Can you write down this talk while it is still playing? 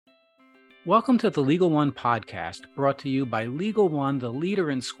Welcome to the Legal One podcast, brought to you by Legal One, the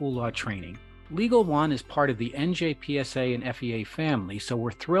leader in school law training. Legal One is part of the NJPSA and FEA family, so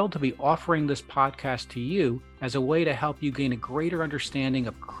we're thrilled to be offering this podcast to you as a way to help you gain a greater understanding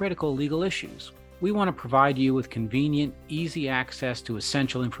of critical legal issues. We want to provide you with convenient, easy access to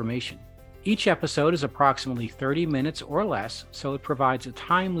essential information. Each episode is approximately 30 minutes or less, so it provides a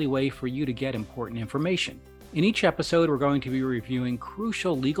timely way for you to get important information. In each episode, we're going to be reviewing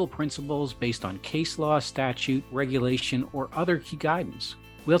crucial legal principles based on case law, statute, regulation, or other key guidance.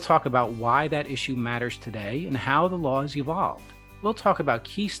 We'll talk about why that issue matters today and how the law has evolved. We'll talk about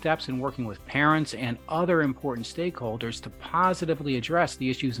key steps in working with parents and other important stakeholders to positively address the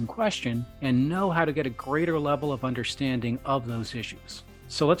issues in question and know how to get a greater level of understanding of those issues.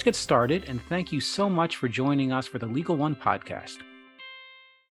 So let's get started, and thank you so much for joining us for the Legal One podcast.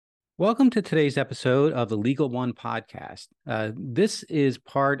 Welcome to today's episode of the Legal One podcast. This is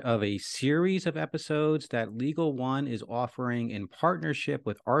part of a series of episodes that Legal One is offering in partnership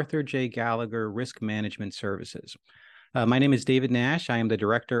with Arthur J. Gallagher Risk Management Services. My name is David Nash. I am the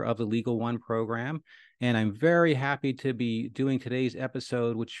director of the Legal One program, and I'm very happy to be doing today's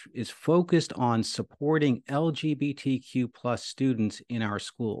episode, which is focused on supporting LGBTQ plus students in our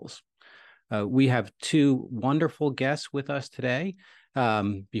schools. We have two wonderful guests with us today.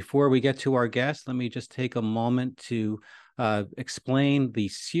 Before we get to our guests, let me just take a moment to explain the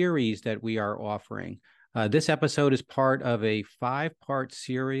series that we are offering. This episode is part of a 5-part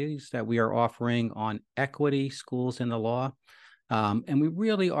series that we are offering on equity, schools, and the law. And we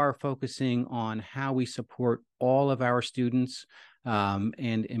really are focusing on how we support all of our students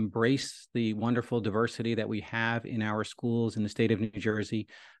and embrace the wonderful diversity that we have in our schools in the state of New Jersey,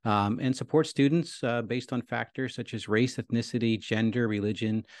 and support students based on factors such as race, ethnicity, gender,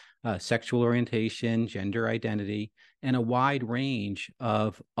 religion, sexual orientation, gender identity, and a wide range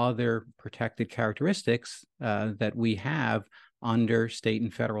of other protected characteristics that we have under state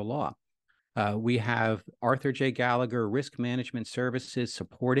and federal law. We have Arthur J. Gallagher Risk Management Services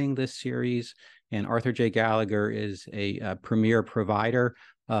supporting this series, and Arthur J. Gallagher is a premier provider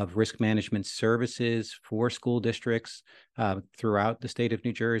of risk management services for school districts throughout the state of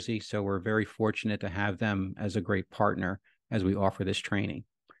New Jersey. So we're very fortunate to have them as a great partner as we offer this training.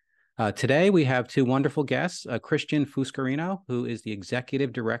 Today, we have two wonderful guests, Christian Fuscarino, who is the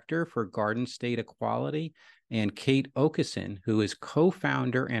Executive Director for Garden State Equality, and Kate Okeson, who is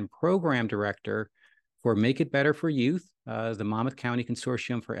co-founder and Program Director for Make It Better for Youth, the Monmouth County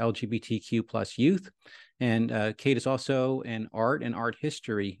Consortium for LGBTQ plus Youth. And Kate is also an art and art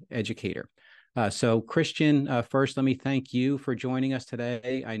history educator. So Christian, first, let me thank you for joining us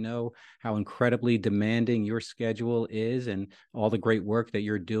today. I know how incredibly demanding your schedule is and all the great work that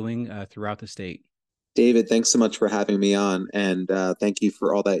you're doing throughout the state. David, thanks so much for having me on. And thank you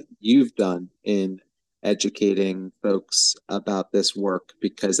for all that you've done in educating folks about this work,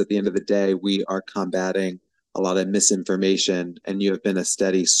 because at the end of the day, we are combating a lot of misinformation, and you have been a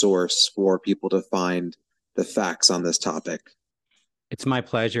steady source for people to find the facts on this topic. It's my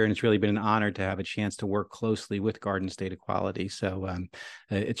pleasure, and it's really been an honor to have a chance to work closely with Garden State Equality. So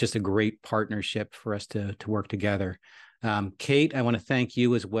it's just a great partnership for us to work together. Kate, I want to thank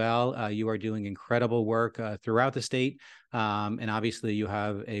you as well. You are doing incredible work throughout the state. And obviously, you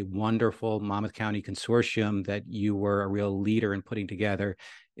have a wonderful Monmouth County consortium that you were a real leader in putting together,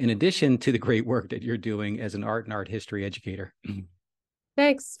 in addition to the great work that you're doing as an art and art history educator.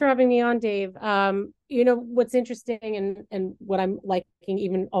 Thanks for having me on, Dave. What's interesting and what I'm liking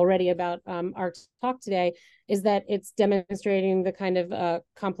even already about our talk today is that it's demonstrating the kind of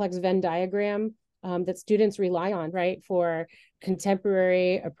complex Venn diagram that students rely on, right, for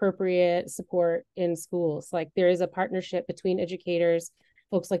contemporary, appropriate support in schools. Like, there is a partnership between educators,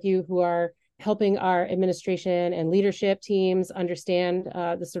 folks like you who are helping our administration and leadership teams understand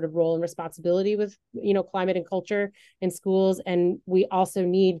the sort of role and responsibility with, climate and culture in schools. And we also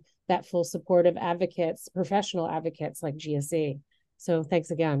need that full support of advocates, professional advocates like GSE. So thanks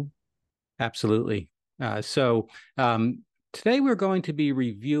again. Absolutely. Today we're going to be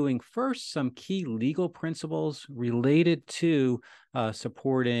reviewing first some key legal principles related to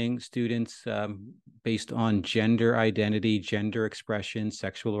supporting students based on gender identity, gender expression,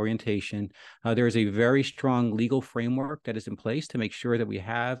 sexual orientation. There is a very strong legal framework that is in place to make sure that we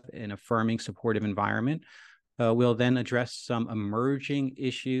have an affirming, supportive environment. We'll then address some emerging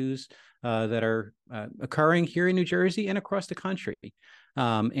issues that are occurring here in New Jersey and across the country,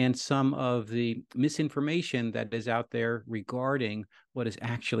 and some of the misinformation that is out there regarding what is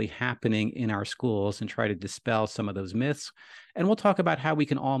actually happening in our schools, and try to dispel some of those myths. And we'll talk about how we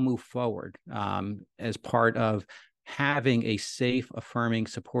can all move forward as part of having a safe, affirming,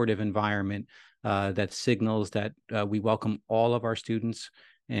 supportive environment that signals that we welcome all of our students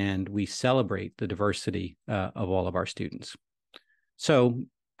and we celebrate the diversity of all of our students. So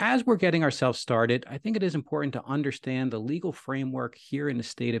as we're getting ourselves started, I think it is important to understand the legal framework here in the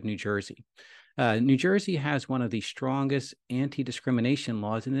state of New Jersey. New Jersey has one of the strongest anti-discrimination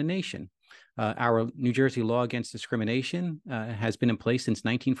laws in the nation. Our New Jersey Law Against Discrimination has been in place since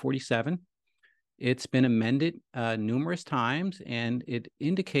 1947. It's been amended numerous times, and it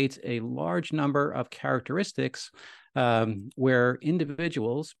indicates a large number of characteristics where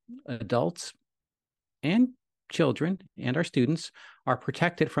individuals, adults, and children, and our students are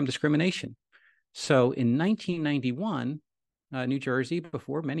protected from discrimination. So in 1991, New Jersey,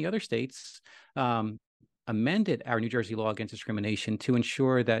 before many other states, amended our New Jersey Law Against Discrimination to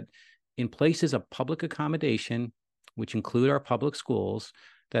ensure that in places of public accommodation, which include our public schools,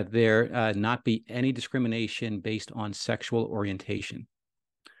 that there not be any discrimination based on sexual orientation.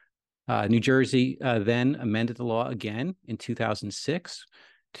 New Jersey then amended the law again in 2006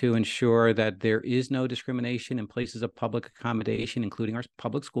 to ensure that there is no discrimination in places of public accommodation, including our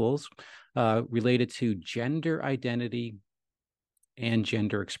public schools, related to gender identity and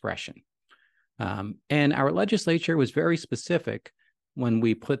gender expression. And our legislature was very specific when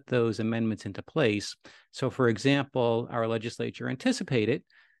we put those amendments into place. So, for example, our legislature anticipated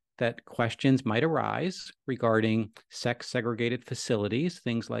that questions might arise regarding sex-segregated facilities,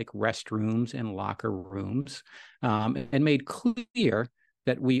 things like restrooms and locker rooms, and made clear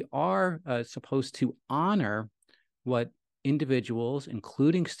that we are supposed to honor what individuals,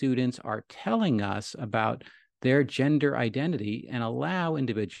 including students, are telling us about their gender identity and allow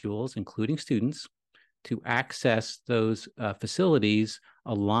individuals, including students, to access those facilities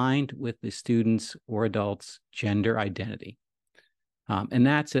aligned with the students' or adults' gender identity. And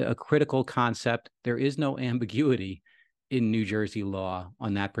that's a critical concept. There is no ambiguity in New Jersey law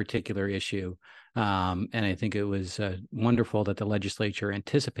on that particular issue. And I think it was wonderful that the legislature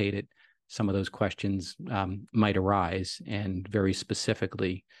anticipated some of those questions might arise and very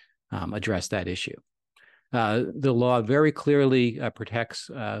specifically address that issue. The law very clearly protects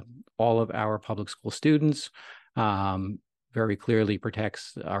all of our public school students, very clearly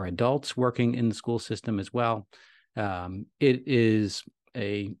protects our adults working in the school system as well. It is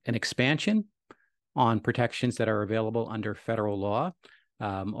an expansion on protections that are available under federal law,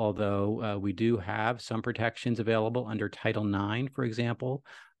 although we do have some protections available under Title IX, for example,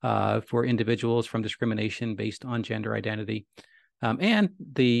 for individuals from discrimination based on gender identity. And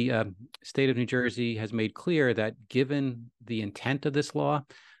the state of New Jersey has made clear that given the intent of this law,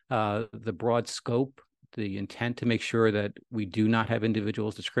 the broad scope, the intent to make sure that we do not have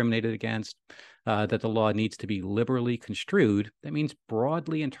individuals discriminated against, that the law needs to be liberally construed. That means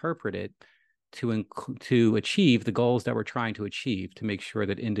broadly interpreted to achieve the goals that we're trying to achieve, to make sure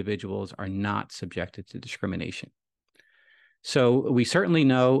that individuals are not subjected to discrimination. So we certainly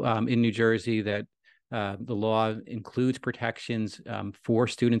know in New Jersey that the law includes protections for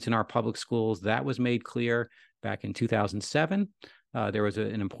students in our public schools. That was made clear back in 2007. There was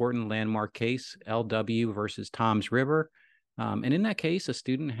an important landmark case, LW versus Toms River. And in that case, a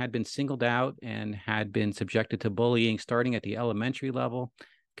student had been singled out and had been subjected to bullying starting at the elementary level,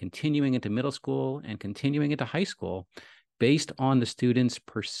 continuing into middle school, and continuing into high school based on the student's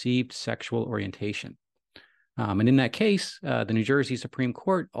perceived sexual orientation. And in that case, the New Jersey Supreme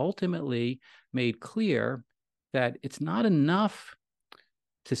Court ultimately made clear that it's not enough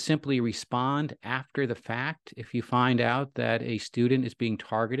to simply respond after the fact if you find out that a student is being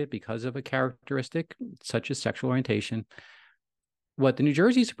targeted because of a characteristic such as sexual orientation. What the New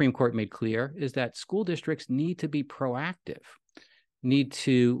Jersey Supreme Court made clear is that school districts need to be proactive, need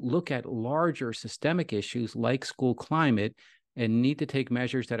to look at larger systemic issues like school climate, and need to take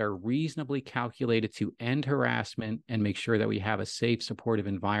measures that are reasonably calculated to end harassment and make sure that we have a safe, supportive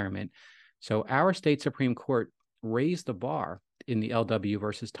environment. So our state Supreme Court raised the bar in the LW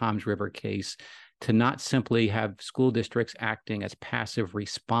versus Toms River case to not simply have school districts acting as passive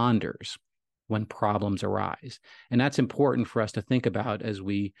responders when problems arise. And that's important for us to think about as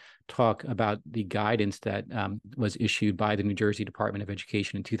we talk about the guidance that was issued by the New Jersey Department of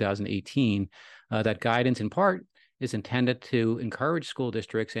Education in 2018. That guidance, in part, is intended to encourage school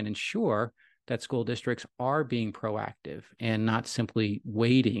districts and ensure that school districts are being proactive and not simply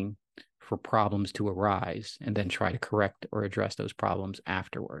waiting for problems to arise and then try to correct or address those problems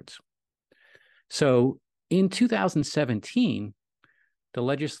afterwards. So in 2017, the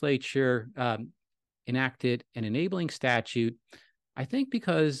legislature enacted an enabling statute, I think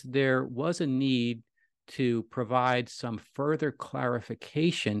because there was a need to provide some further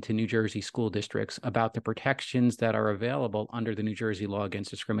clarification to New Jersey school districts about the protections that are available under the New Jersey Law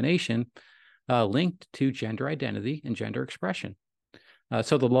Against Discrimination linked to gender identity and gender expression.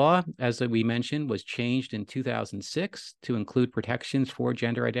 So the law, as we mentioned, was changed in 2006 to include protections for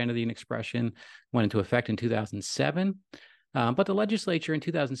gender identity and expression, went into effect in 2007. But the legislature in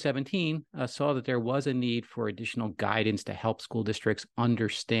 2017 saw that there was a need for additional guidance to help school districts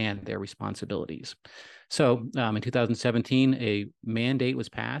understand their responsibilities. So in 2017, a mandate was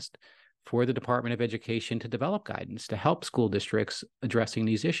passed for the Department of Education to develop guidance to help school districts addressing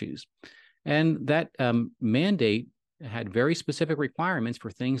these issues. And that mandate had very specific requirements for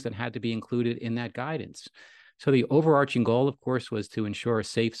things that had to be included in that guidance. So the overarching goal, of course, was to ensure a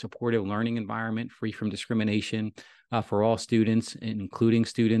safe, supportive learning environment free from discrimination for all students, including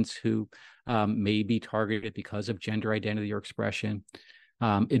students who may be targeted because of gender identity or expression.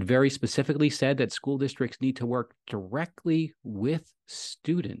 It very specifically said that school districts need to work directly with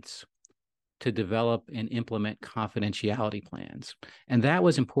students to develop and implement confidentiality plans. And that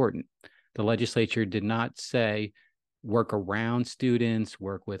was important. The legislature did not say work around students,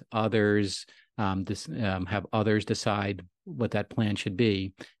 work with others, have others decide what that plan should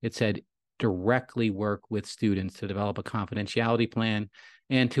be. It said directly work with students to develop a confidentiality plan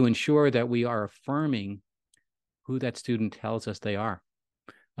and to ensure that we are affirming who that student tells us they are,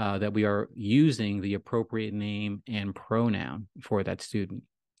 that we are using the appropriate name and pronoun for that student,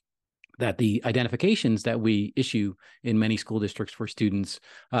 that the identifications that we issue in many school districts for students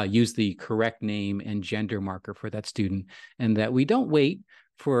use the correct name and gender marker for that student, and that we don't wait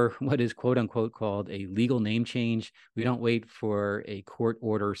for what is quote unquote called a legal name change. We don't wait for a court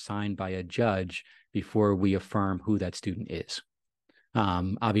order signed by a judge before we affirm who that student is.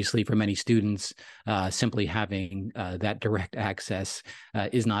 Obviously, for many students, simply having that direct access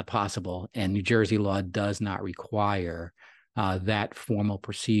is not possible, and New Jersey law does not require that formal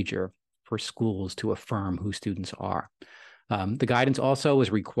procedure for schools to affirm who students are. The guidance also was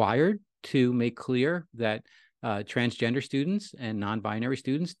required to make clear that transgender students and non-binary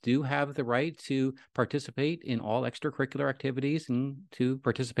students do have the right to participate in all extracurricular activities and to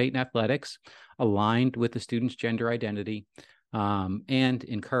participate in athletics aligned with the student's gender identity, and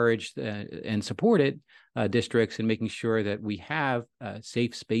encouraged and supported districts in making sure that we have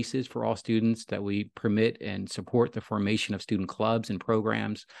safe spaces for all students, that we permit and support the formation of student clubs and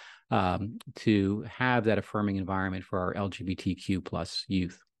programs to have that affirming environment for our LGBTQ plus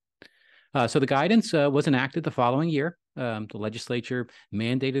youth. So the guidance was enacted the following year. The legislature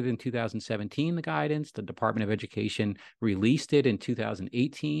mandated in 2017 the guidance. The Department of Education released it in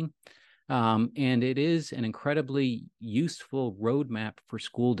 2018. And it is an incredibly useful roadmap for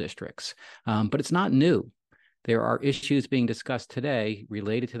school districts, but it's not new. There are issues being discussed today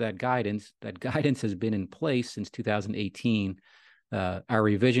related to that guidance. That guidance has been in place since 2018. Our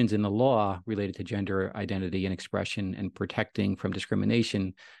revisions in the law related to gender identity and expression and protecting from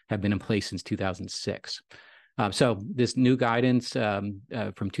discrimination have been in place since 2006. So this new guidance from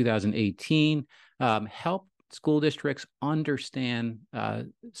 2018 helped school districts understand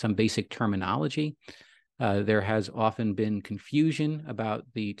some basic terminology. There has often been confusion about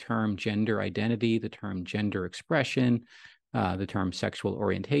the term gender identity, the term gender expression, the term sexual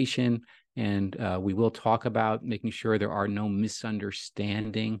orientation, and we will talk about making sure there are no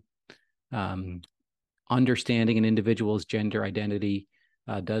misunderstanding. Understanding an individual's gender identity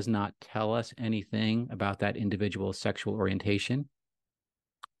does not tell us anything about that individual's sexual orientation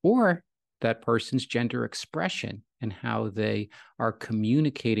or that person's gender expression and how they are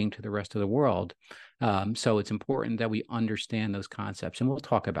communicating to the rest of the world. So it's important that we understand those concepts, and we'll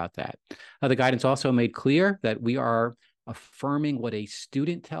talk about that. The guidance also made clear that we are affirming what a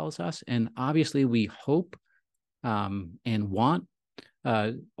student tells us, and obviously we hope and want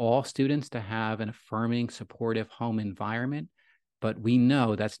all students to have an affirming, supportive home environment, but we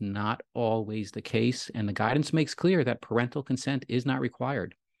know that's not always the case, and the guidance makes clear that parental consent is not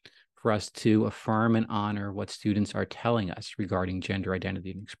required for us to affirm and honor what students are telling us regarding gender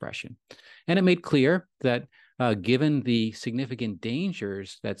identity and expression. And it made clear that given the significant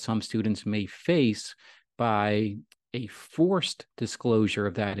dangers that some students may face by a forced disclosure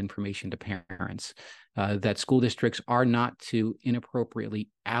of that information to parents, that school districts are not to inappropriately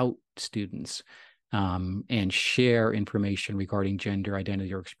out students and share information regarding gender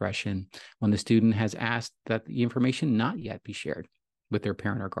identity or expression when the student has asked that the information not yet be shared with their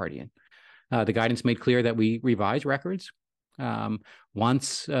parent or guardian. The guidance made clear that we revise records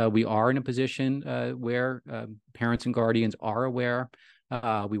once we are in a position where parents and guardians are aware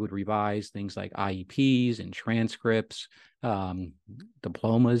We would revise things like IEPs and transcripts.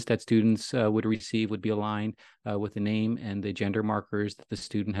 Diplomas that students would receive would be aligned with the name and the gender markers that the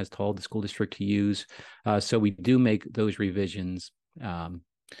student has told the school district to use. So we do make those revisions.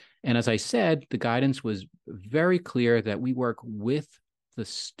 And as I said, the guidance was very clear that we work with the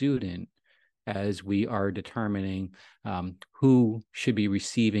student as we are determining who should be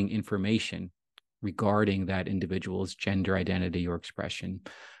receiving information regarding that individual's gender identity or expression,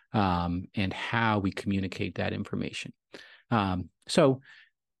 and how we communicate that information. So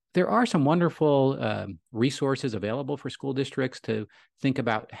there are some wonderful resources available for school districts to think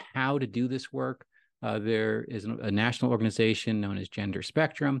about how to do this work. There is a national organization known as Gender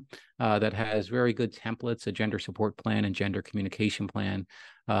Spectrum that has very good templates, a gender support plan and gender communication plan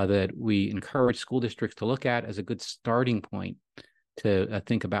that we encourage school districts to look at as a good starting point to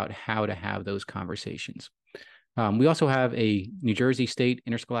think about how to have those conversations. We also have a New Jersey State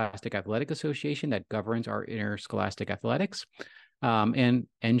Interscholastic Athletic Association that governs our interscholastic athletics. And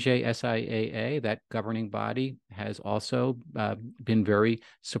NJSIAA, that governing body, has also been very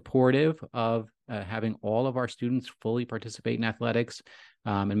supportive of having all of our students fully participate in athletics,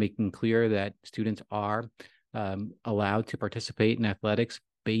 and making clear that students are allowed to participate in athletics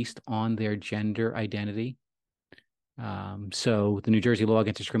based on their gender identity. So the New Jersey Law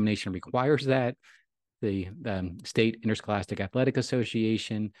Against Discrimination requires that. The State Interscholastic Athletic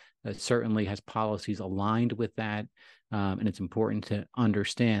Association certainly has policies aligned with that, and it's important to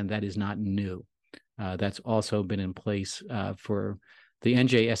understand that is not new. That's also been in place for the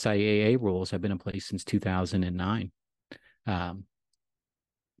NJSIAA rules have been in place since 2009.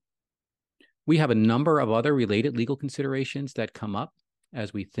 We have a number of other related legal considerations that come up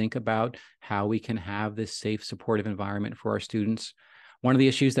as we think about how we can have this safe, supportive environment for our students. One of the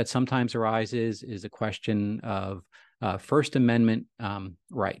issues that sometimes arises is a question of First Amendment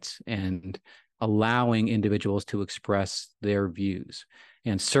rights and allowing individuals to express their views.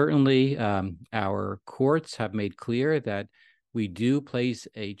 And certainly our courts have made clear that we do place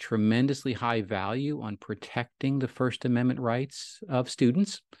a tremendously high value on protecting the First Amendment rights of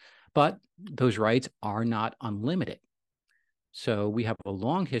students, but those rights are not unlimited. So we have a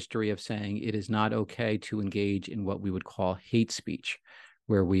long history of saying it is not okay to engage in what we would call hate speech,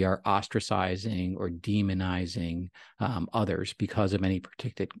 where we are ostracizing or demonizing others because of any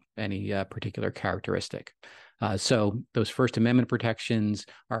particular characteristic. So those First Amendment protections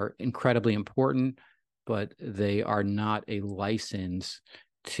are incredibly important, but they are not a license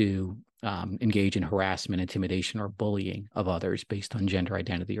to engage in harassment, intimidation, or bullying of others based on gender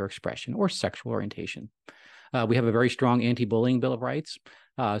identity or expression or sexual orientation. We have a very strong anti-bullying Bill of Rights.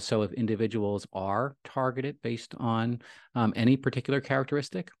 So if individuals are targeted based on any particular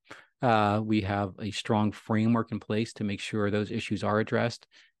characteristic, we have a strong framework in place to make sure those issues are addressed.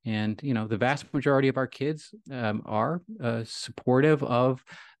 And, the vast majority of our kids are supportive of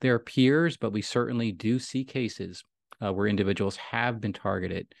their peers, but we certainly do see cases where individuals have been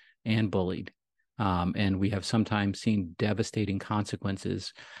targeted and bullied. And we have sometimes seen devastating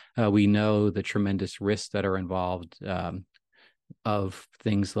consequences. We know the tremendous risks that are involved of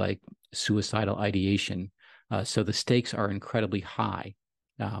things like suicidal ideation. So the stakes are incredibly high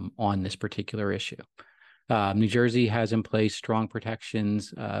on this particular issue. New Jersey has in place strong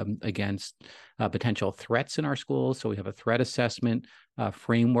protections against potential threats in our schools. So we have a threat assessment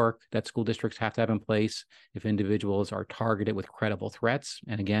framework that school districts have to have in place if individuals are targeted with credible threats.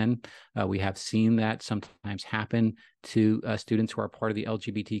 And again, we have seen that sometimes happen to students who are part of the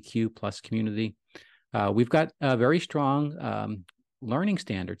LGBTQ plus community. We've got very strong learning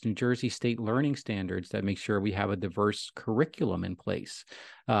standards, New Jersey state learning standards that make sure we have a diverse curriculum in place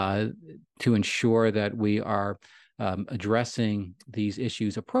to ensure that we are addressing these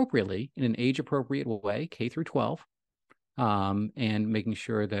issues appropriately in an age-appropriate way, K through 12, and making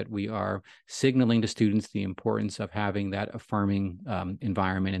sure that we are signaling to students the importance of having that affirming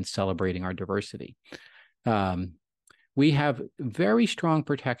environment and celebrating our diversity. We have very strong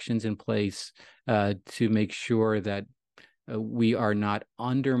protections in place to make sure that we are not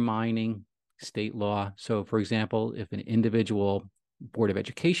undermining state law. So, for example, if an individual Board of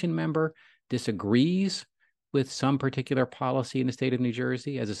Education member disagrees with some particular policy in the state of New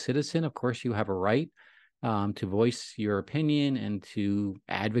Jersey, as a citizen, of course, you have a right to voice your opinion and to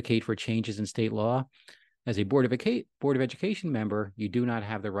advocate for changes in state law. As a Board of Education member, you do not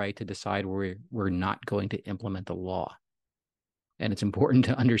have the right to decide we're not going to implement the law. And it's important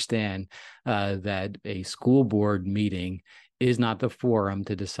to understand that a school board meeting is not the forum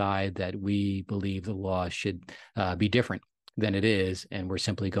to decide that we believe the law should be different. than it is, and we're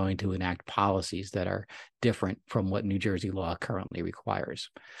simply going to enact policies that are different from what New Jersey law currently requires.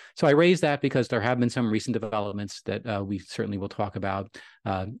 So I raise that because there have been some recent developments that we certainly will talk about.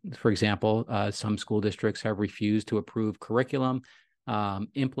 For example, some school districts have refused to approve curriculum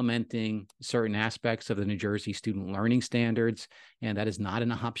implementing certain aspects of the New Jersey student learning standards, and that is not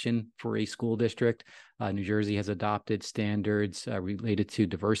an option for a school district. New Jersey has adopted standards related to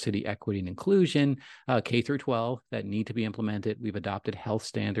diversity, equity, and inclusion, K through 12, that need to be implemented. We've adopted health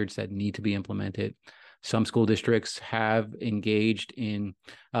standards that need to be implemented. Some school districts have engaged in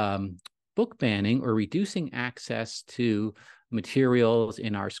book banning or reducing access to materials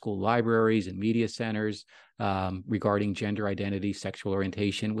in our school libraries and media centers regarding gender identity, sexual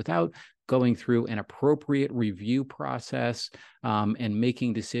orientation, without going through an appropriate review process and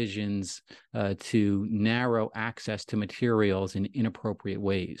making decisions to narrow access to materials in inappropriate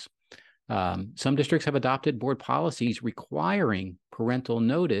ways. Some districts have adopted board policies requiring parental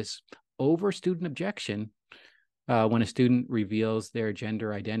notice over student objection when a student reveals their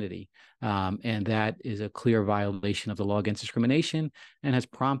gender identity. And that is a clear violation of the law against discrimination and has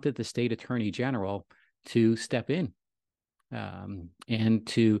prompted the state attorney general to step in and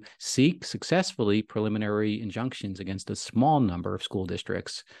to seek successfully preliminary injunctions against a small number of school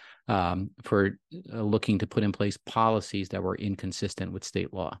districts for looking to put in place policies that were inconsistent with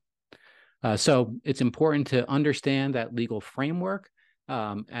state law. So it's important to understand that legal framework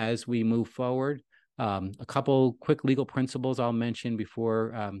as we move forward. A couple quick legal principles I'll mention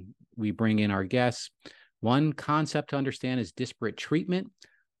before we bring in our guests. One concept to understand is disparate treatment.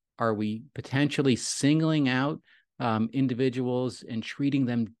 Are we potentially singling out individuals and treating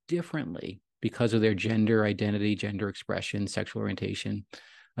them differently because of their gender identity, gender expression, sexual orientation?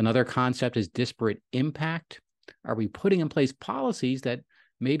 Another concept is disparate impact. Are we putting in place policies that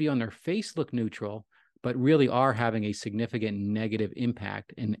maybe on their face look neutral, but really are having a significant negative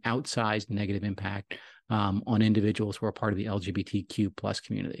impact, an outsized negative impact on individuals who are part of the LGBTQ plus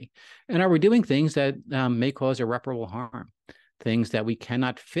community? And are we doing things that may cause irreparable harm, things that we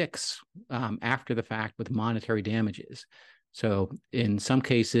cannot fix after the fact with monetary damages? So in some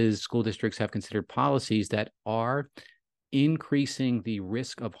cases, school districts have considered policies that are increasing the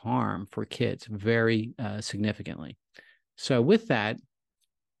risk of harm for kids very significantly. So with that,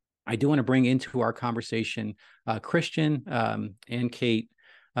 I do want to bring into our conversation Christian and Kate.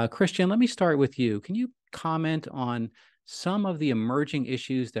 Christian, let me start with you. Can you comment on some of the emerging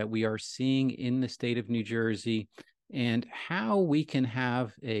issues that we are seeing in the state of New Jersey and how we can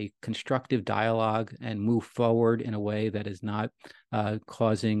have a constructive dialogue and move forward in a way that is not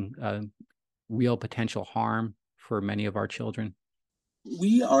causing real potential harm for many of our children?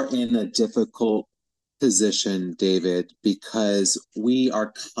 We are in a difficult position, David, because we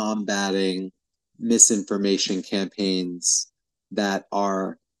are combating misinformation campaigns that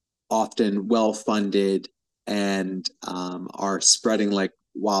are often well-funded and are spreading like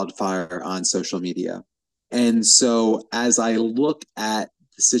wildfire on social media. And so as I look at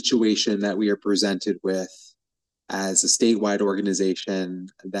the situation that we are presented with as a statewide organization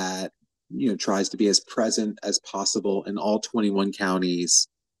that tries to be as present as possible in all 21 counties,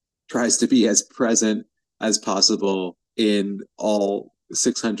 tries to be as present as possible in all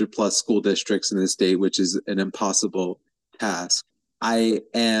 600 plus school districts in the state, which is an impossible task. I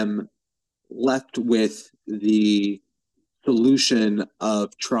am left with the solution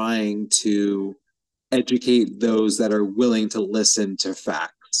of trying to educate those that are willing to listen to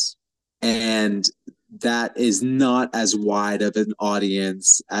facts. And that is not as wide of an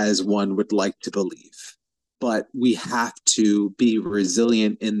audience as one would like to believe. But we have to be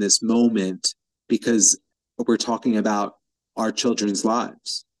resilient in this moment because we're talking about our children's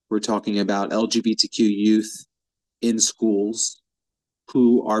lives. We're talking about LGBTQ youth in schools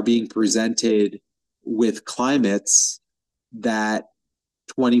who are being presented with climates that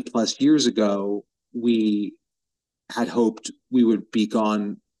 20 plus years ago we had hoped we would be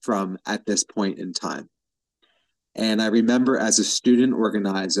gone from at this point in time. And I remember as a student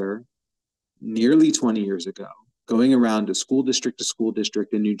organizer nearly 20 years ago, going around to school district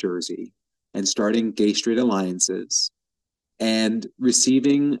in New Jersey and starting gay straight alliances and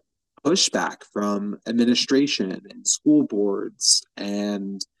receiving pushback from administration and school boards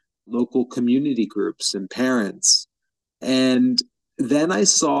and local community groups and parents. And then I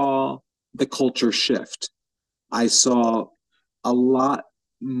saw the culture shift. I saw a lot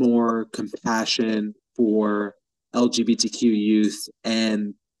more compassion for LGBTQ youth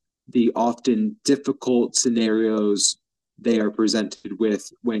and the often difficult scenarios they are presented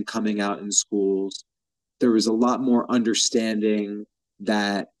with when coming out in schools. There was a lot more understanding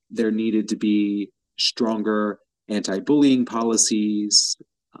that there needed to be stronger anti-bullying policies,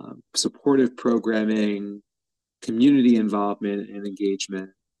 supportive programming, community involvement and engagement.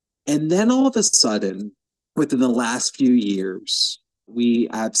 And then all of a sudden, within the last few years, we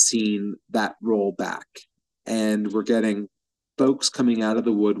have seen that roll back. And we're getting folks coming out of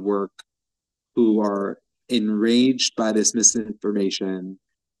the woodwork who are enraged by this misinformation,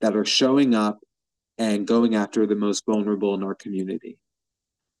 that are showing up and going after the most vulnerable in our community.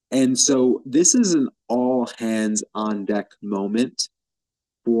 And so this is an all hands on deck moment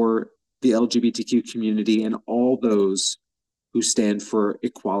for the LGBTQ community and all those who stand for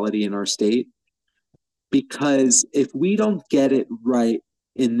equality in our state. Because if we don't get it right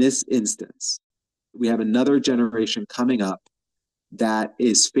in this instance, we have another generation coming up that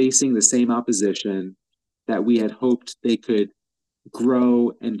is facing the same opposition that we had hoped they could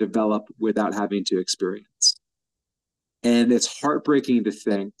grow and develop without having to experience. And it's heartbreaking to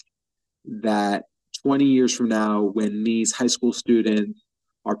think that 20 years from now, when these high school students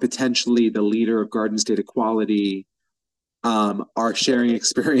are potentially the leader of Garden State Equality, are sharing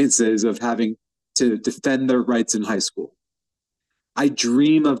experiences of having to defend their rights in high school. I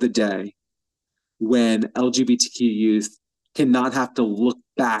dream of the day when LGBTQ youth cannot have to look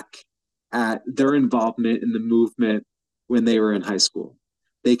back at their involvement in the movement when they were in high school.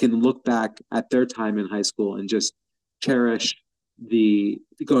 They can look back at their time in high school and just cherish the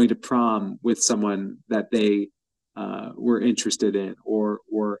going to prom with someone that they were interested in, or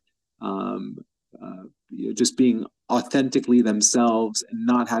just being authentically themselves and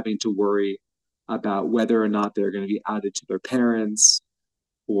not having to worry about whether or not they're going to be outed to their parents,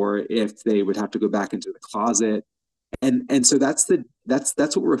 or if they would have to go back into the closet. And so that's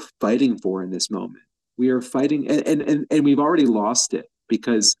what we're fighting for in this moment. We are fighting, and we've already lost it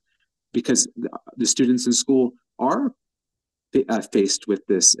because the students in school are faced with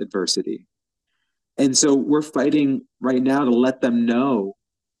this adversity. And so we're fighting right now to let them know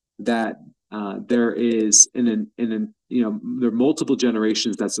that there is there are multiple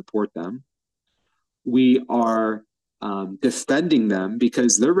generations that support them. We are defending them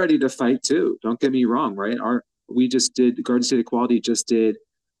because they're ready to fight too. Don't get me wrong, right? Garden State Equality just did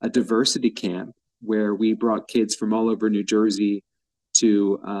a diversity camp where we brought kids from all over New Jersey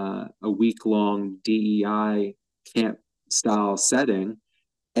to a week-long DEI camp style setting,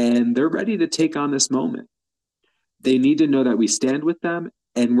 and they're ready to take on this moment. They need to know that we stand with them,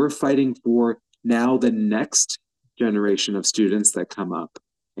 and we're fighting for now the next generation of students that come up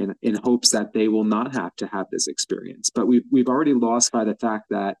in hopes that they will not have to have this experience. But we've already lost by the fact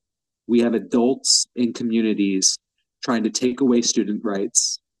that we have adults in communities trying to take away student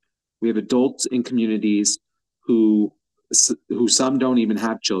rights. We have adults in communities who some don't even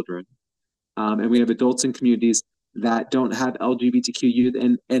have children. And we have adults in communities that don't have LGBTQ youth.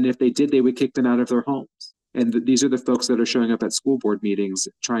 And if they did, they would kick them out of their homes. And these are the folks that are showing up at school board meetings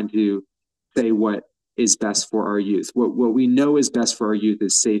trying to say what is best for our youth. What we know is best for our youth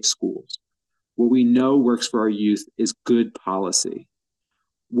is safe schools. What we know works for our youth is good policy.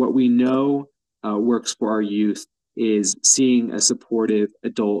 What we know works for our youth is seeing a supportive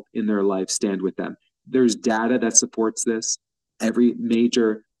adult in their life stand with them. There's data that supports this. Every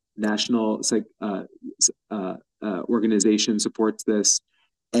major national organization supports this.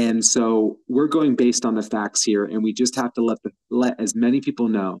 And so we're going based on the facts here, and we just have to let as many people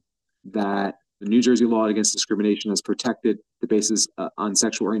know that the New Jersey Law Against Discrimination has protected the basis on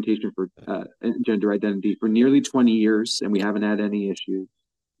sexual orientation and gender identity for nearly 20 years, and we haven't had any issues.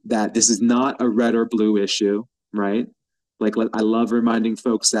 That this is not a red or blue issue, right? Like, I love reminding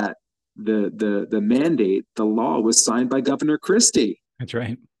folks that the mandate, the law, was signed by Governor Christie. That's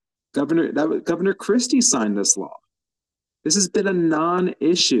right. Governor Christie signed this law. This has been a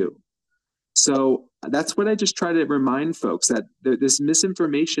non-issue. So that's what I just try to remind folks, that this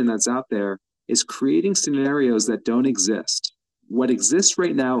misinformation that's out there is creating scenarios that don't exist. What exists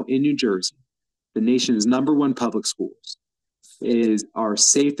right now in New Jersey, the nation's #1 public schools, are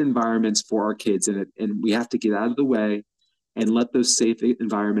safe environments for our kids, and we have to get out of the way and let those safe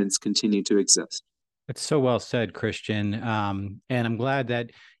environments continue to exist. That's so well said, Christian. And I'm glad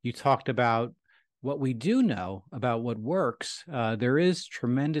that you talked about what we do know about what works. There is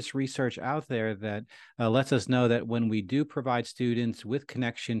tremendous research out there that lets us know that when we do provide students with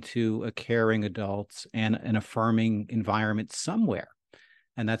connection to a caring adults and an affirming environment somewhere,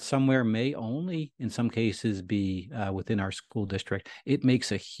 and that somewhere may only, in some cases, be within our school district, it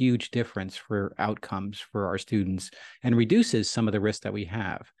makes a huge difference for outcomes for our students and reduces some of the risks that we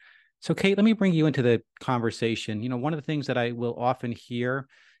have. So, Kate, let me bring you into the conversation. One of the things that I will often hear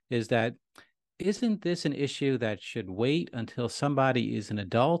is that, isn't this an issue that should wait until somebody is an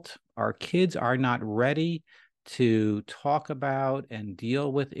adult? Our kids are not ready to talk about and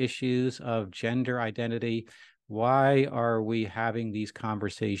deal with issues of gender identity? Why are we having these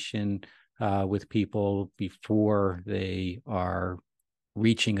conversations with people before they are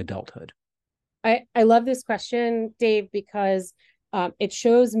reaching adulthood? I love this question, Dave, because it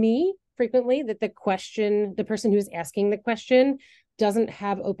shows me frequently that the person who's asking the question doesn't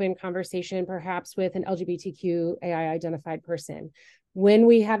have open conversation, perhaps with an LGBTQ AI identified person. When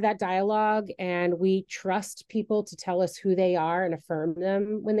we have that dialogue and we trust people to tell us who they are and affirm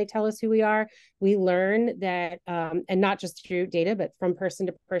them when they tell us who we are, we learn that, and not just through data, but from person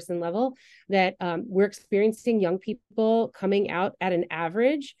to person level, that we're experiencing young people coming out at an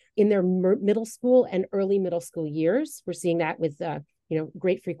average in their middle school and early middle school years. We're seeing that with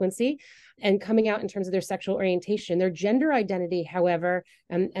great frequency, and coming out in terms of their sexual orientation. Their gender identity, however,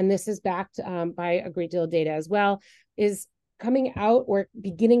 and this is backed by a great deal of data as well, is coming out or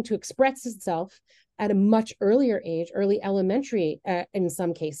beginning to express itself at a much earlier age, early elementary in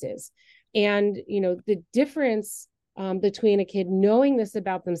some cases. And, the difference between a kid knowing this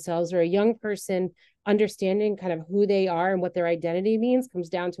about themselves or a young person understanding kind of who they are and what their identity means comes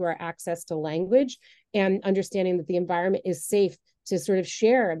down to our access to language and understanding that the environment is safe to sort of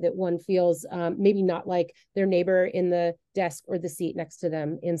share, that one feels maybe not like their neighbor in the desk or the seat next to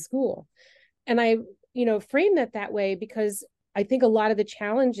them in school. And I frame that way because I think a lot of the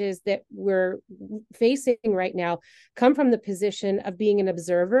challenges that we're facing right now come from the position of being an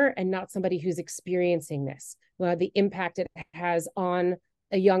observer and not somebody who's experiencing this. Well, the impact it has on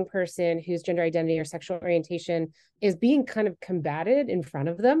a young person whose gender identity or sexual orientation is being kind of combated in front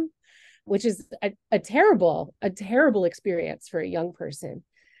of them, which is a terrible experience for a young person.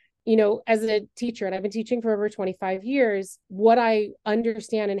 As a teacher, and I've been teaching for over 25 years, what I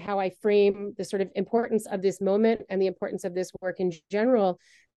understand and how I frame the sort of importance of this moment and the importance of this work in general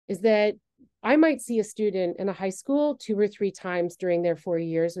is that I might see a student in a high school 2 or 3 times during their 4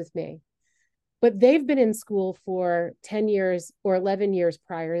 years with me, but they've been in school for 10 years or 11 years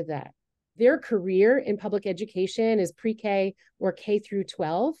prior to that. Their career in public education is pre-K or K through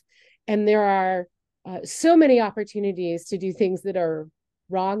 12, and there are so many opportunities to do things that are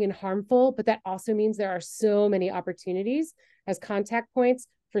wrong and harmful, but that also means there are so many opportunities as contact points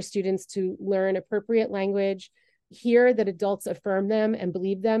for students to learn appropriate language, hear that adults affirm them and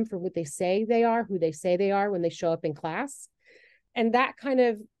believe them for what they say they are, who they say they are when they show up in class. And that kind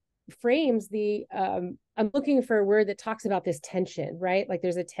of frames I'm looking for a word that talks about this tension, right? Like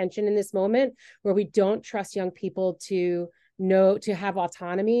there's a tension in this moment where we don't trust young people to have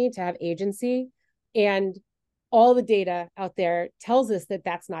autonomy, to have agency. And all the data out there tells us that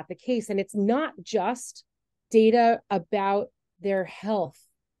that's not the case. And it's not just data about their health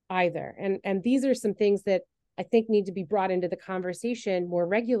either. And these are some things that I think need to be brought into the conversation more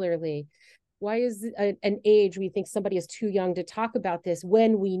regularly. Why is an age we think somebody is too young to talk about this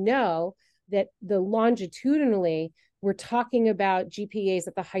when we know that longitudinally, we're talking about GPAs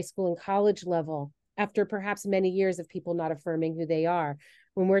at the high school and college level after perhaps many years of people not affirming who they are?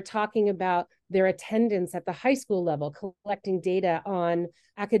 When we're talking about their attendance at the high school level, collecting data on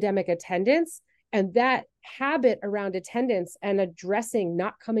academic attendance, and that habit around attendance and addressing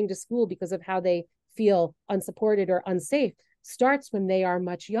not coming to school because of how they feel unsupported or unsafe starts when they are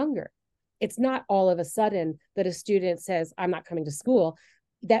much younger. It's not all of a sudden that a student says, I'm not coming to school.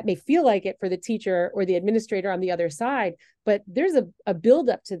 That may feel like it for the teacher or the administrator on the other side, but there's a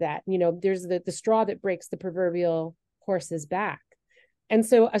buildup to that. There's the straw that breaks the proverbial horse's back. And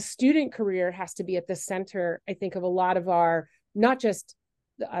so a student career has to be at the center, I think, of a lot of our, not just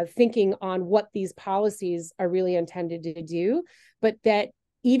thinking on what these policies are really intended to do, but that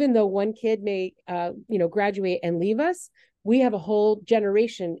even though one kid may, graduate and leave us, we have a whole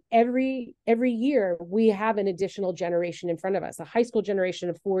generation. Every year, we have an additional generation in front of us, a high school generation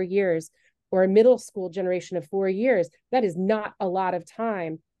of 4 years or a middle school generation of 4 years. That is not a lot of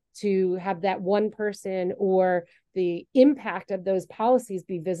time to have that one person or the impact of those policies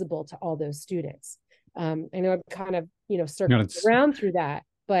be visible to all those students. I know I'm kind of, circling around through that,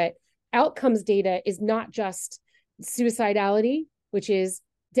 but outcomes data is not just suicidality, which is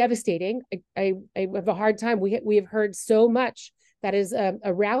devastating. I have a hard time. We have heard so much that is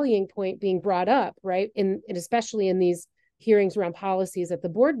a rallying point being brought up, right? And especially in these hearings around policies at the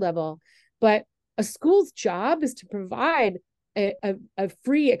board level. But a school's job is to provide a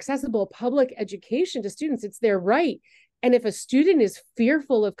free, accessible public education to students. It's their right. And if a student is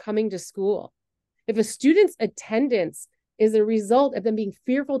fearful of coming to school, if a student's attendance is a result of them being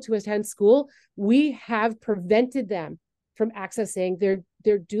fearful to attend school, we have prevented them from accessing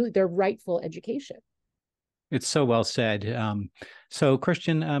their rightful education. It's so well said. So,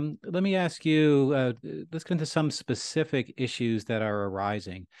 Christian, let me ask you, let's get into some specific issues that are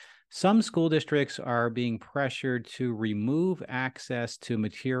arising. Some school districts are being pressured to remove access to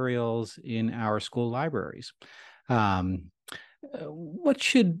materials in our school libraries. What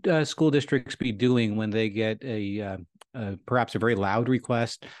should school districts be doing when they get perhaps a very loud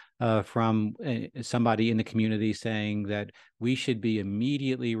request from somebody in the community saying that we should be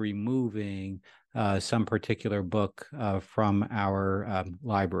immediately removing some particular book from our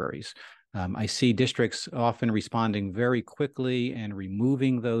libraries? I see districts often responding very quickly and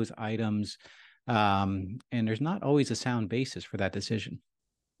removing those items, and there's not always a sound basis for that decision.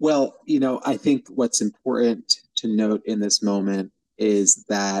 Well, I think what's important to note in this moment is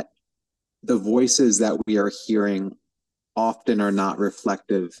that the voices that we are hearing often are not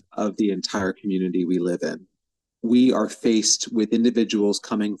reflective of the entire community we live in. We are faced with individuals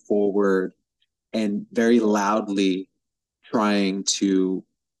coming forward and very loudly trying to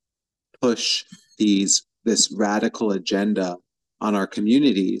push this radical agenda on our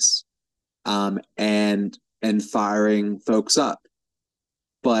communities, and firing folks up.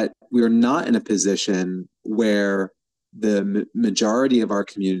 But we're not in a position where the majority of our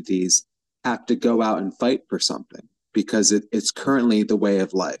communities have to go out and fight for something because it's currently the way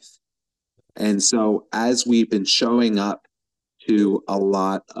of life. And so as we've been showing up to a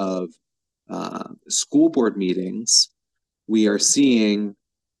lot of school board meetings, we are seeing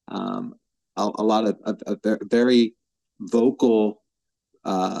a lot of a very vocal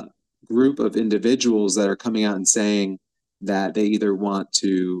group of individuals that are coming out and saying that they either want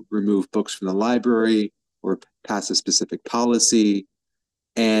to remove books from the library or pass a specific policy.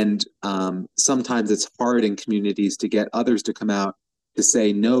 And sometimes it's hard in communities to get others to come out to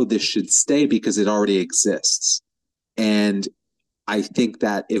say, no, this should stay because it already exists. And I think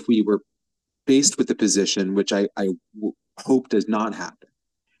that if we were faced with the position, which I hope does not happen,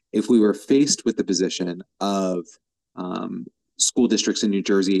 if we were faced with the position of school districts in New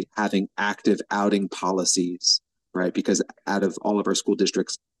Jersey having active outing policies, right? Because out of all of our school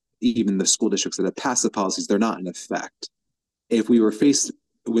districts, even the school districts that have passed the policies, they're not in effect. If we were faced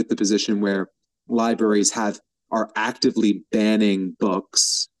with the position where libraries are actively banning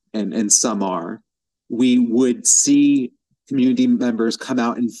books, and some are, we would see community members come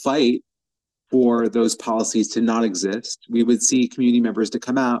out and fight for those policies to not exist. We would see community members to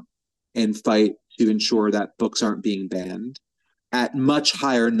come out and fight to ensure that books aren't being banned at much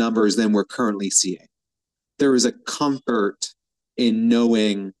higher numbers than we're currently seeing. There is a comfort in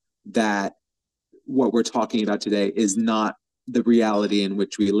knowing that what we're talking about today is not the reality in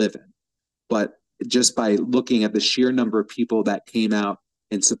which we live in. But just by looking at the sheer number of people that came out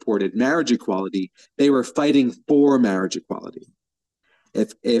and supported marriage equality, they were fighting for marriage equality.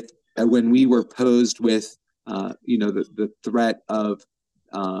 If when we were posed with the threat of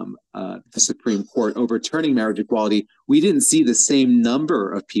the Supreme Court overturning marriage equality, we didn't see the same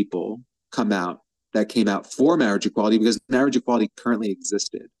number of people come out that came out for marriage equality because marriage equality currently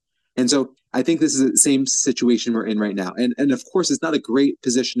existed. And so I think this is the same situation we're in right now. And of course, it's not a great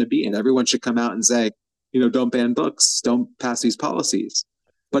position to be in. Everyone should come out and say, don't ban books, don't pass these policies.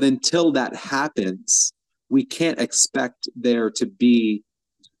 But until that happens, we can't expect there to be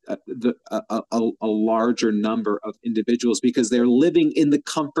a larger number of individuals because they're living in the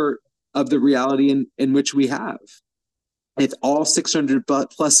comfort of the reality in which we have. If all 600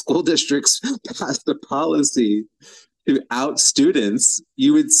 plus school districts passed a policy to out students,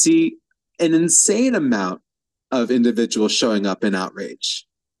 you would see an insane amount of individuals showing up in outrage.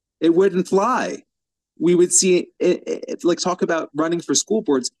 It wouldn't fly. We would see like talk about running for school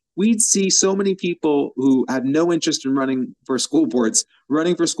boards. We'd see so many people who have no interest in running for school boards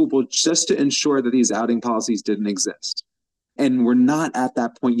just to ensure that these outing policies didn't exist. And we're not at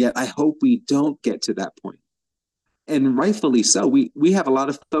that point yet. I hope we don't get to that point. And rightfully so. We have a lot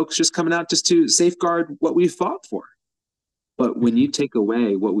of folks just coming out just to safeguard what we fought for. But when you take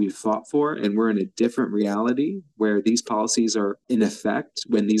away what we fought for and we're in a different reality where these policies are in effect,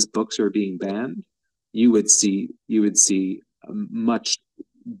 when these books are being banned, you would see a much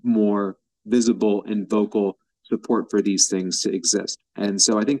more visible and vocal support for these things to exist. And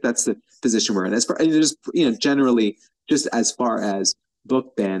so I think that's the position we're in. As far, and just generally, just as far as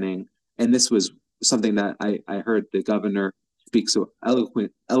book banning, and this was something that I heard the governor speak so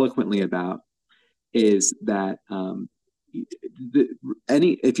eloquently about, is that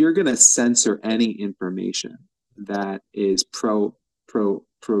if you're going to censor any information that is productive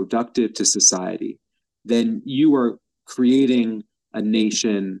to society, then you are creating a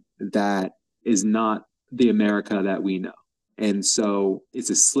nation that is not the America that we know. And so it's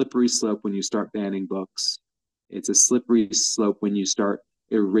a slippery slope when you start banning books. It's a slippery slope when you start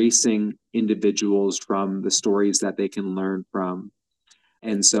erasing individuals from the stories that they can learn from.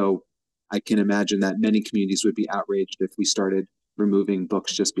 And so I can imagine that many communities would be outraged if we started removing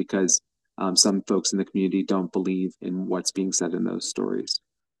books just because some folks in the community don't believe in what's being said in those stories.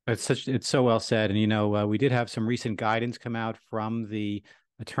 It's so well said. And, we did have some recent guidance come out from the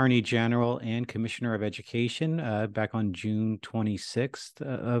Attorney General and Commissioner of Education back on June 26th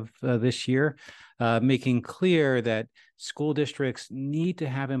of this year, making clear that school districts need to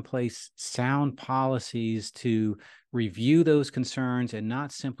have in place sound policies to review those concerns and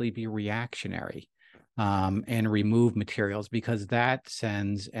not simply be reactionary and remove materials, because that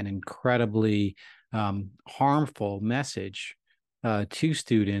sends an incredibly harmful message to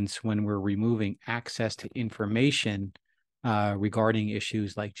students when we're removing access to information regarding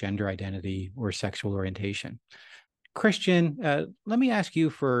issues like gender identity or sexual orientation. Christian, let me ask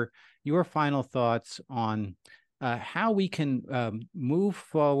you for your final thoughts on how we can move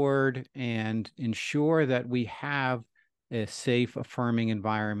forward and ensure that we have a safe, affirming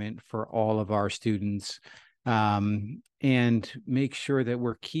environment for all of our students, and make sure that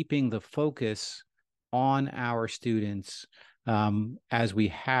we're keeping the focus on our students as we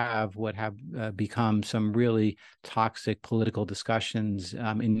have what have become some really toxic political discussions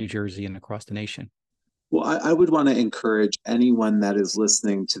in New Jersey and across the nation. Well, I would want to encourage anyone that is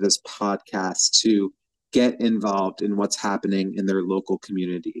listening to this podcast to get involved in what's happening in their local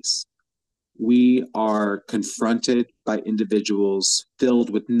communities. We are confronted by individuals filled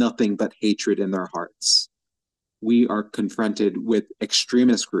with nothing but hatred in their hearts. We are confronted with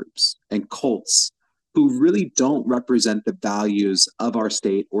extremist groups and cults who really don't represent the values of our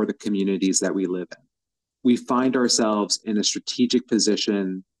state or the communities that we live in. We find ourselves in a strategic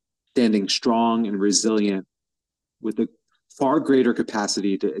position, standing strong and resilient with a far greater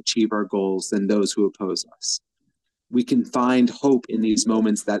capacity to achieve our goals than those who oppose us. We can find hope in these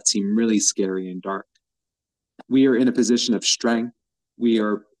moments that seem really scary and dark. We are in a position of strength. We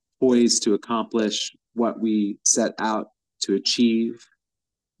are poised to accomplish what we set out to achieve.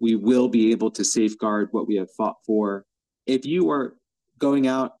 We will be able to safeguard what we have fought for. If you are going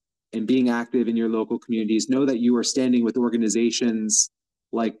out and being active in your local communities, know that you are standing with organizations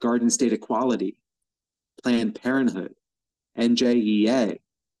like Garden State Equality, Planned Parenthood, NJEA,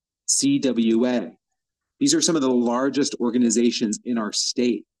 CWA. These are some of the largest organizations in our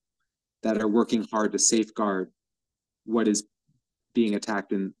state that are working hard to safeguard what is being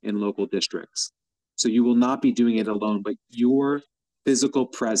attacked in local districts. So you will not be doing it alone, but your physical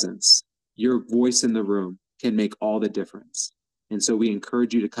presence, your voice in the room can make all the difference. And so we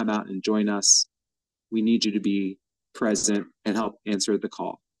encourage you to come out and join us. We need you to be present and help answer the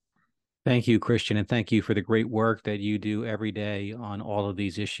call. Thank you, Christian, and thank you for the great work that you do every day on all of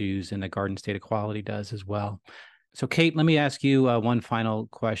these issues, and that Garden State Equality does as well. So, Kate, let me ask you one final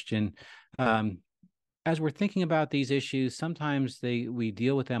question. As we're thinking about these issues, sometimes we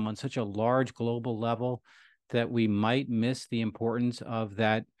deal with them on such a large global level that we might miss the importance of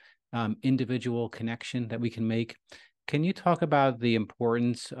that individual connection that we can make. Can you talk about the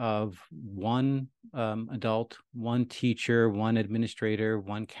importance of one adult, one teacher, one administrator,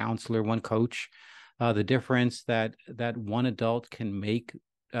 one counselor, one coach, the difference that one adult can make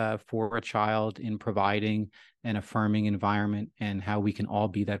for a child in providing an affirming environment, and how we can all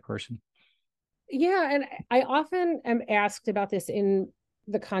be that person? Yeah, and I often am asked about this in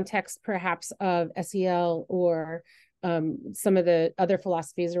the context perhaps of SEL or some of the other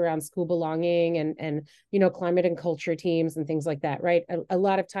philosophies around school belonging and climate and culture teams and things like that, right? A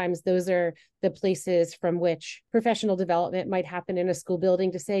lot of times those are the places from which professional development might happen in a school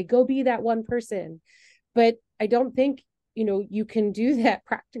building to say, go be that one person. But I don't think you can do that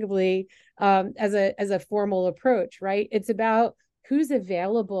practically as a formal approach, right? It's about who's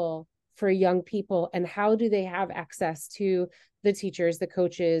available for young people and how do they have access to the teachers, the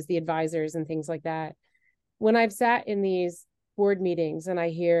coaches, the advisors, and things like that. When I've sat in these board meetings and I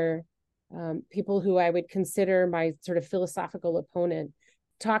hear people who I would consider my sort of philosophical opponent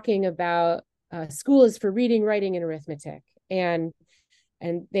talking about school is for reading, writing, and arithmetic, and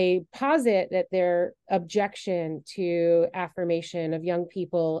they posit that their objection to affirmation of young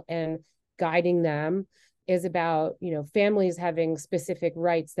people and guiding them is about families having specific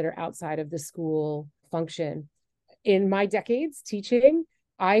rights that are outside of the school function. In my decades teaching,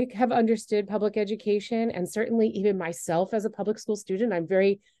 I have understood public education, and certainly even myself as a public school student, I'm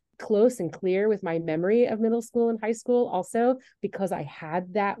very close and clear with my memory of middle school and high school also because I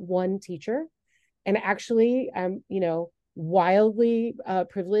had that one teacher. And actually, I'm wildly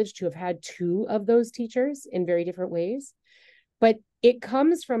privileged to have had two of those teachers in very different ways. But it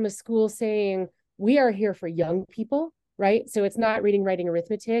comes from a school saying, we are here for young people, right? So it's not reading, writing,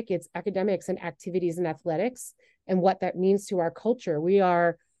 arithmetic, it's academics and activities and athletics and what that means to our culture. We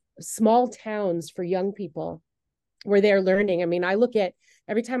are small towns for young people where they're learning. I mean, I look at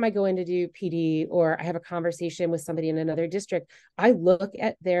every time I go in to do PD or I have a conversation with somebody in another district, I look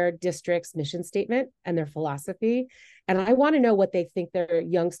at their district's mission statement and their philosophy. And I want to know what they think their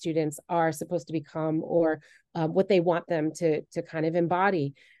young students are supposed to become, or what they want them to kind of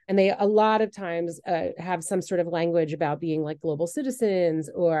embody. And they a lot of times have some sort of language about being like global citizens,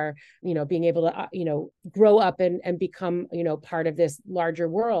 or, being able to, grow up and become, part of this larger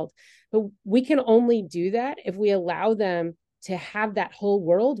world. But we can only do that if we allow them to have that whole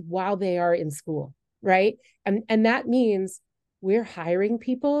world while they are in school, right? And that means we're hiring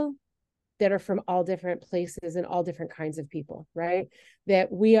people that are from all different places and all different kinds of people, right?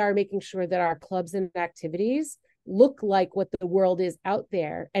 That we are making sure that our clubs and activities look like what the world is out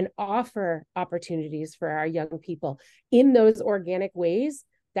there and offer opportunities for our young people in those organic ways.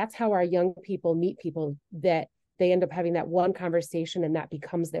 That's how our young people meet people, that they end up having that one conversation and that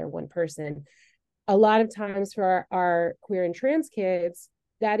becomes their one person. A lot of times for our queer and trans kids,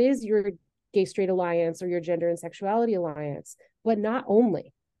 that is your gay straight alliance or your gender and sexuality alliance, but not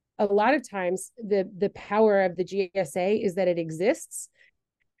only. A lot of times the power of the GSA is that it exists,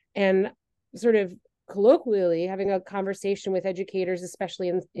 and sort of colloquially having a conversation with educators,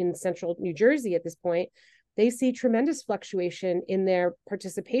 especially in central New Jersey at this point, they see tremendous fluctuation in their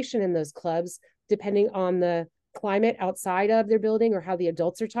participation in those clubs, depending on the climate outside of their building or how the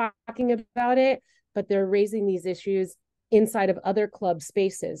adults are talking about it. But they're raising these issues inside of other club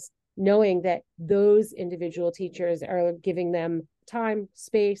spaces, knowing that those individual teachers are giving them time,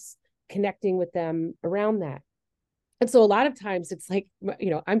 space, connecting with them around that. And so a lot of times it's like,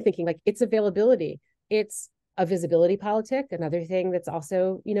 I'm thinking like it's availability. It's a visibility politic, another thing that's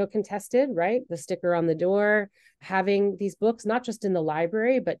also, contested, right? The sticker on the door, having these books, not just in the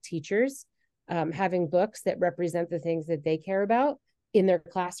library, but teachers having books that represent the things that they care about in their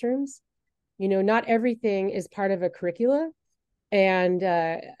classrooms. Not everything is part of a curricula. And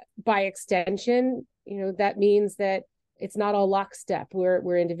by extension, that means that it's not all lockstep.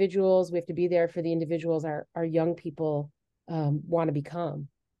 We're individuals. We have to be there for the individuals our young people want to become.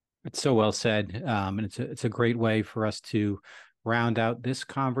 It's so well said. And it's a great way for us to round out this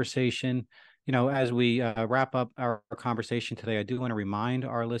conversation. As we wrap up our conversation today, I do want to remind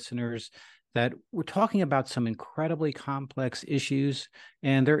our listeners that we're talking about some incredibly complex issues,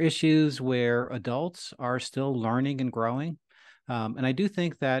 and they're issues where adults are still learning and growing. And I do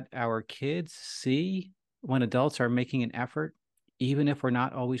think that our kids see when adults are making an effort, even if we're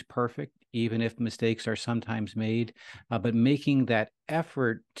not always perfect, even if mistakes are sometimes made, but making that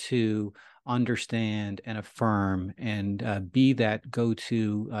effort to understand and affirm and be that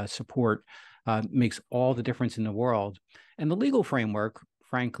go-to support makes all the difference in the world. And the legal framework,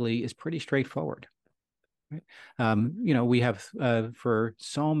 frankly, is pretty straightforward. Right? We have for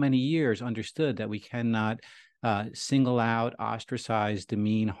so many years understood that we cannot single out, ostracize,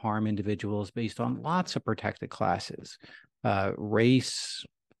 demean, harm individuals based on lots of protected classes, race,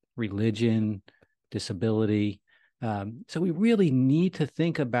 religion, disability. So we really need to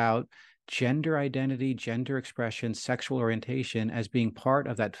think about gender identity, gender expression, sexual orientation as being part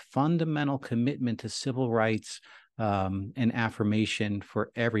of that fundamental commitment to civil rights and affirmation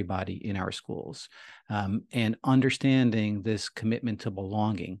for everybody in our schools. And understanding this commitment to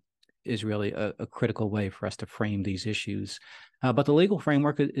belonging is really a critical way for us to frame these issues. But the legal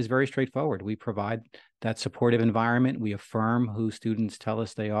framework is very straightforward. We provide that supportive environment. We affirm who students tell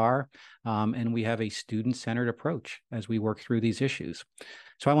us they are. And we have a student-centered approach as we work through these issues.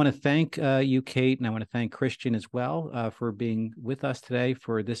 So I want to thank you, Kate, and I want to thank Christian as well for being with us today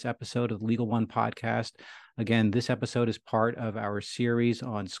for this episode of the Legal One podcast. Again, this episode is part of our series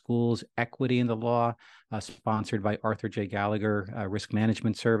on schools, equity in the law, sponsored by Arthur J. Gallagher Risk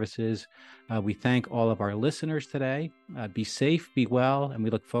Management Services. We thank all of our listeners today. Be safe, be well, and we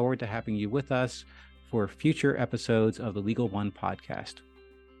look forward to having you with us for future episodes of the Legal One podcast.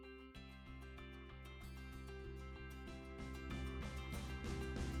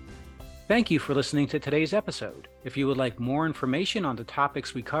 Thank you for listening to today's episode. If you would like more information on the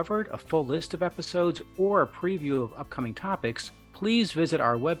topics we covered, a full list of episodes, or a preview of upcoming topics, please visit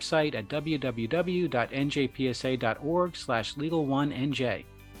our website at www.njpsa.org/legal1nj.